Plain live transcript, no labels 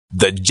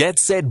The Jet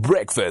Set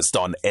Breakfast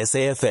on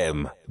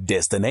SAFM.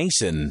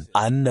 Destination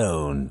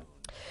unknown.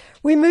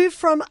 We move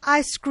from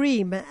ice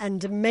cream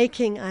and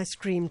making ice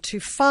cream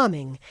to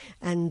farming.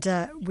 And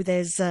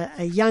there's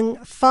a young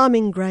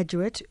farming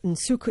graduate,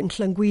 Nsuku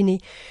Nhlangwini,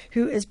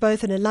 who is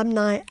both an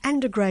alumni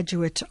and a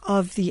graduate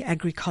of the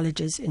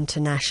AGRICOLLEGES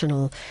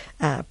International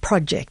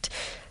project.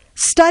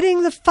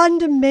 Studying the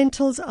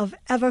fundamentals of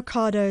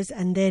avocados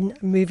and then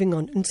moving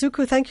on.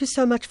 Nsuku, thank you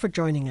so much for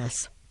joining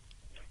us.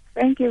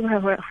 Thank you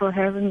for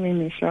having me,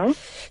 Michelle.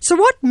 So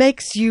what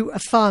makes you a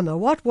farmer?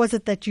 What was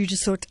it that you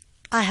just thought,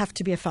 I have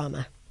to be a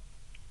farmer?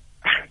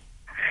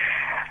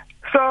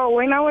 So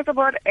when I was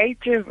about 8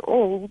 years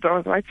old, I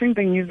was watching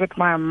the news with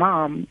my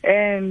mom.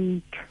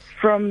 And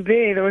from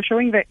there, they were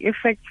showing the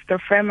effects the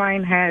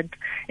famine had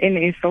in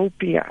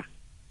Ethiopia.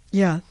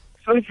 Yeah.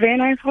 So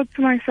then I thought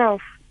to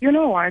myself, you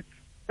know what?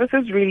 This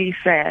is really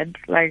sad.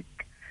 Like,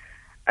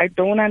 I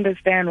don't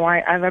understand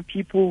why other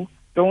people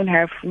don't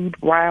have food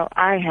while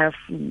I have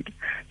food.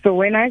 So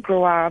when I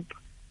grow up,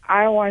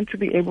 I want to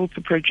be able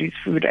to produce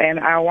food, and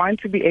I want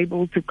to be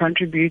able to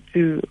contribute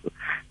to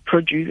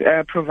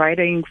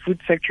providing food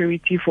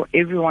security for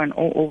everyone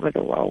all over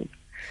the world.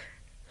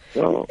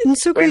 So,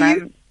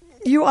 Nsuku,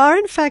 you are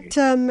in fact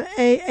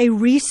a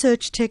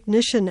research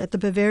technician at the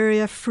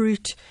Bavaria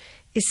Fruit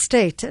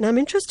Estate, and I'm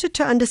interested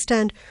to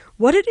understand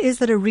what it is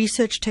that a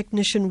research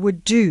technician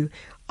would do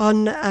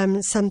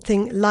on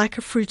something like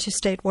a fruit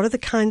estate. What are the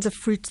kinds of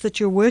fruits that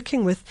you're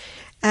working with,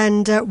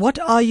 and what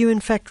are you in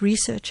fact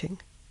researching?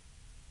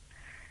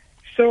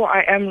 So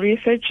I am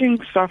researching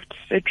soft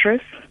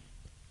citrus.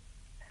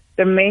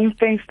 The main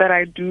things that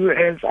I do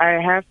is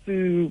I have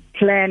to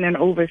plan and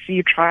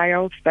oversee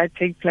trials that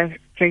take place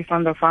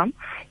on the farm,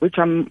 which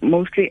are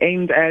mostly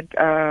aimed at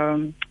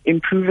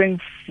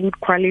improving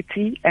food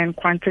quality and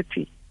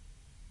quantity.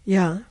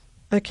 Yeah,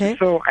 okay.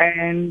 So,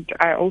 and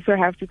I also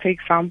have to take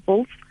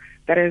samples.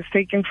 That is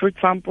taking fruit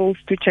samples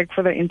to check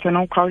for the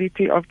internal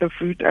quality of the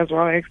fruit as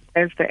well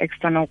as the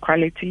external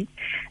quality.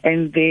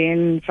 And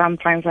then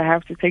sometimes I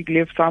have to take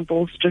leaf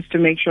samples just to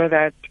make sure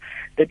that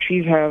the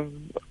trees have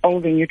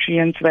all the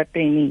nutrients that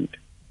they need.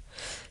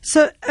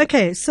 So,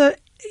 okay, so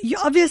you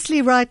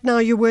obviously right now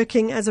you're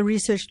working as a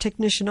research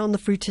technician on the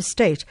fruit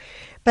estate,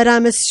 but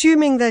I'm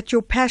assuming that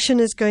your passion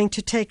is going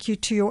to take you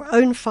to your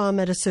own farm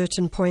at a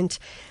certain point,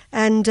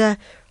 and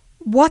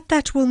what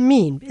that will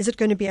mean. Is it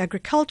going to be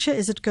agriculture?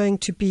 Is it going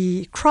to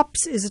be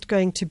crops? Is it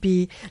going to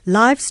be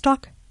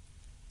livestock?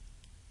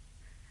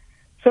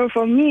 So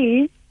for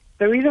me,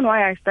 the reason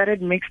why I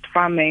started mixed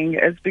farming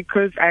is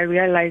because I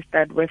realized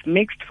that with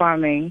mixed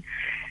farming,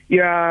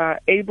 you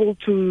are able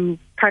to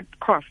cut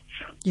costs.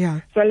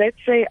 Yeah. So let's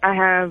say I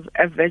have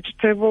a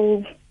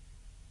vegetable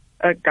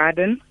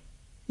garden.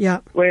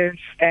 Yeah.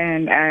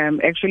 And I'm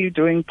actually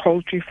doing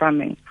poultry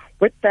farming.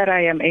 With that,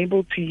 I am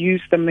able to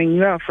use the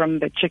manure from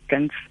the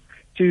chickens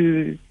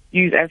to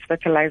use as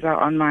fertilizer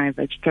on my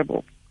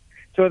vegetable.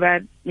 So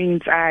that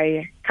means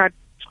I cut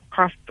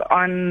costs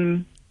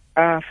on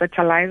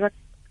fertilizers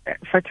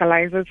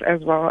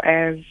as well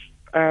as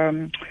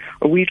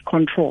weed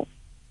control.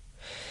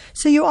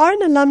 So you are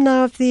an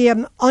alumni of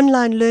the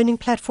online learning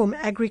platform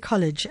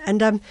AGRICOLLEGE,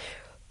 and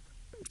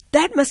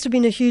that must have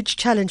been a huge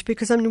challenge,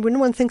 because I mean, when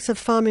one thinks of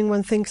farming,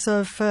 one thinks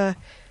of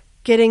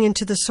getting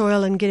into the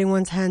soil and getting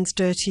one's hands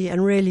dirty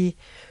and really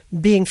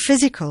being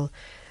physical.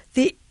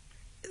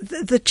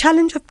 The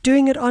challenge of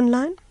doing it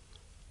online?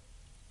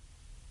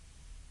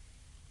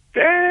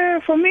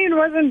 For me, it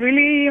wasn't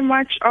really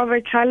much of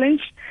a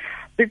challenge,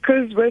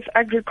 because with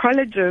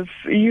AGRICOLLEGES,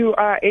 you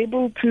are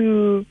able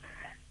to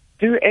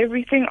do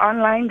everything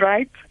online,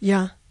 right?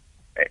 Yeah.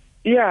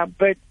 Yeah,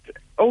 but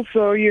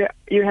also you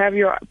have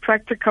your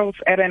practicals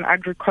at an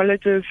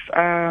AGRICOLLEGES.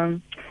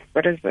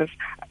 What is this?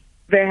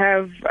 They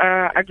have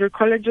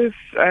AGRICOLLEGES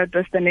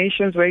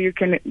destinations where you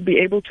can be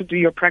able to do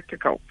your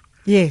practicals.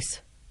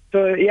 Yes.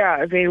 So,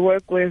 yeah, they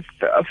work with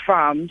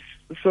farms.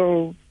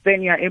 So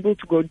then you're able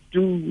to go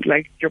do,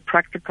 like, your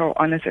practical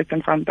on a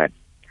certain farm that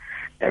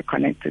they're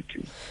connected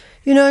to.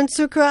 You know,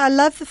 Nsuku, I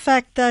love the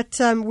fact that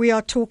we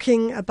are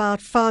talking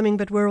about farming,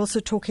 but we're also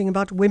talking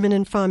about women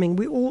in farming.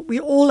 We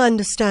all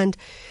understand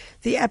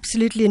the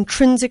absolutely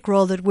intrinsic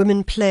role that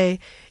women play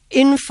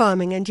in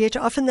farming, and yet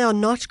often they are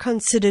not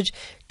considered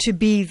to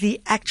be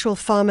the actual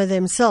farmer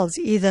themselves,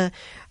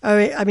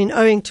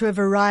 owing to a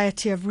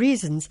variety of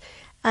reasons.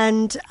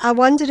 And I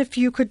wondered if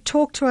you could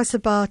talk to us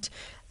about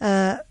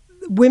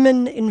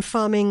women in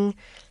farming,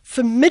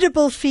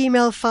 formidable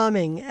female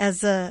farming,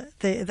 as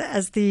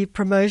the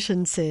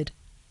promotion said.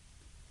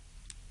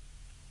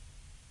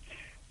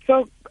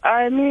 So,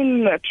 I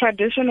mean,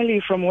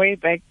 traditionally from way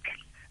back,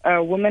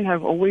 women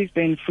have always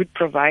been food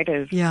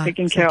providers,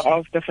 taking care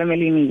of the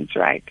family needs,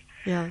 right?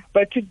 Yeah.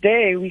 But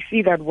today we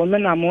see that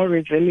women are more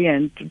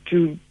resilient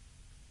to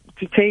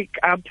take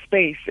up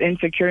space in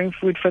securing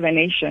food for the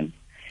nation.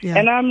 Yeah.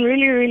 And I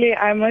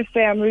must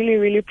say, I'm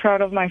really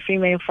proud of my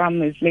female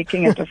farmers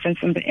making a difference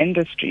in the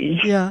industry.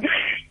 Yeah.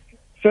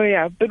 So,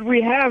 yeah, but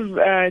we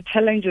have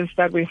challenges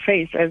that we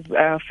face as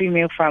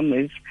female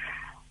farmers.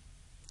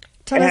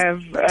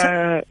 have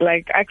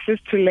like access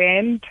to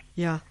land,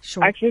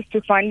 access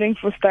to funding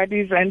for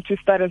studies, and to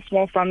start a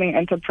small farming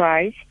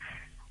enterprise.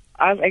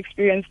 I've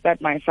experienced that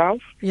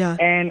myself.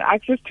 And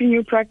access to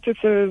new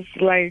practices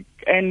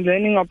and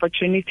learning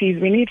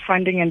opportunities. We need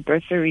funding and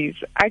bursaries.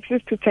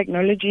 Access to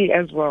technology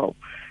as well,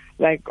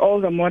 like all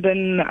the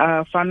modern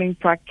farming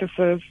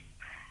practices.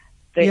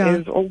 There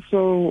is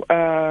also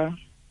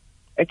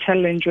a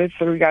challenge with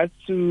regards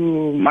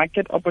to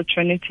market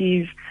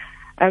opportunities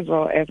as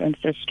well as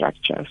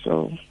infrastructure.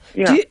 So,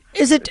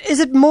 is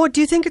it more?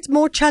 Do you think it's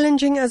more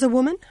challenging as a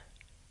woman?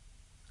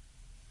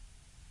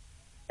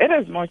 It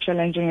is more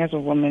challenging as a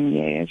woman,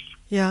 yes.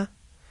 Yeah.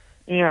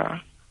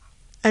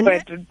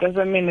 But it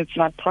doesn't mean it's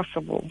not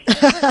possible.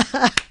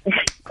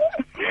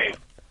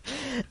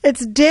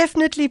 It's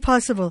definitely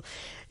possible.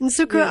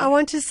 Nsuku, I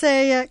want to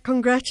say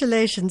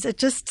congratulations. It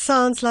just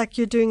sounds like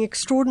you're doing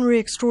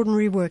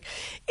extraordinary work.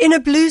 In a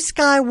blue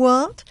sky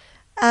world,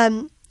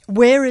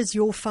 where is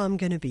your farm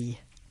going to be?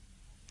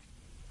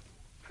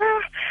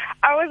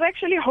 I was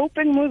actually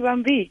hoping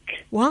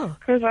Mozambique. Wow.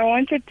 Because I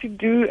wanted to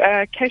do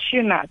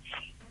cashew nuts.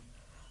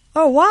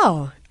 Oh,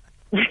 wow.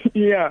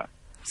 Yeah.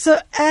 So,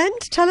 and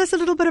tell us a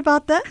little bit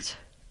about that.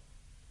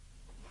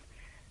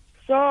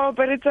 So,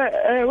 but it's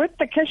with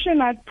the cashew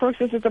nut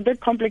process, it's a bit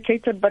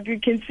complicated, but you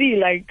can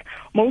see,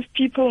 most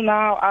people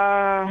now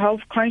are health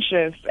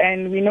conscious,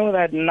 and we know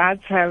that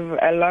nuts have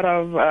a lot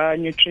of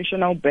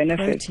nutritional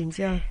benefits. Proteins,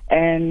 yeah.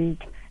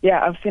 And,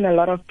 I've seen a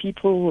lot of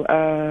people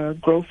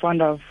grow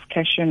fond of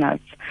cashew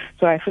nuts.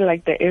 So I feel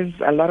like there is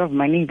a lot of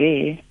money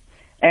there.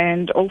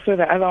 And also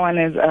the other one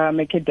is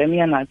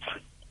macadamia nuts,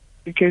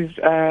 because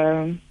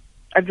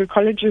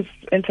AGRICOLLEGES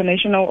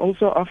International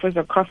also offers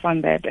a course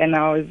on that, and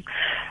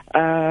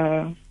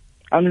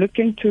I'm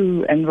looking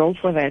to enroll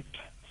for that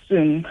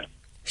soon.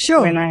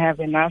 Sure. When I have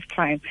enough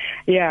time.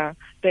 Yeah,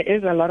 there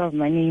is a lot of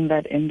money in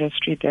that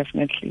industry,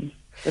 definitely,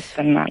 with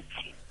the nuts.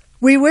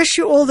 We wish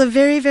you all the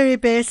very, very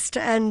best,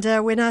 and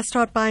when I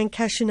start buying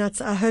cashew nuts,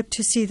 I hope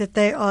to see that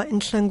they are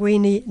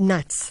Nhlangwini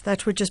nuts.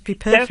 That would just be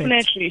perfect.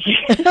 Definitely.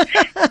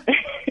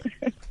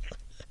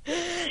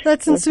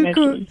 That's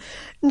Nsuku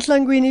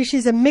Nhlangwini.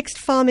 She's a mixed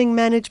farming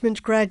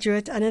management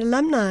graduate and an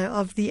alumni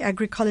of the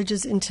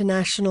AGRICOLLEGES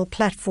International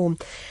platform.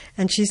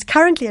 And she's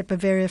currently at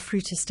Bavaria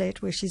Fruit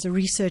Estate, where she's a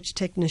research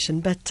technician.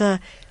 But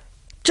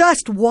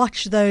just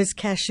watch those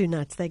cashew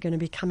nuts. They're going to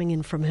be coming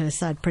in from her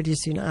side pretty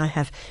soon, I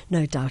have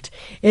no doubt.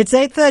 It's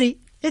 8:30.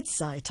 It's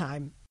SAI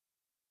time.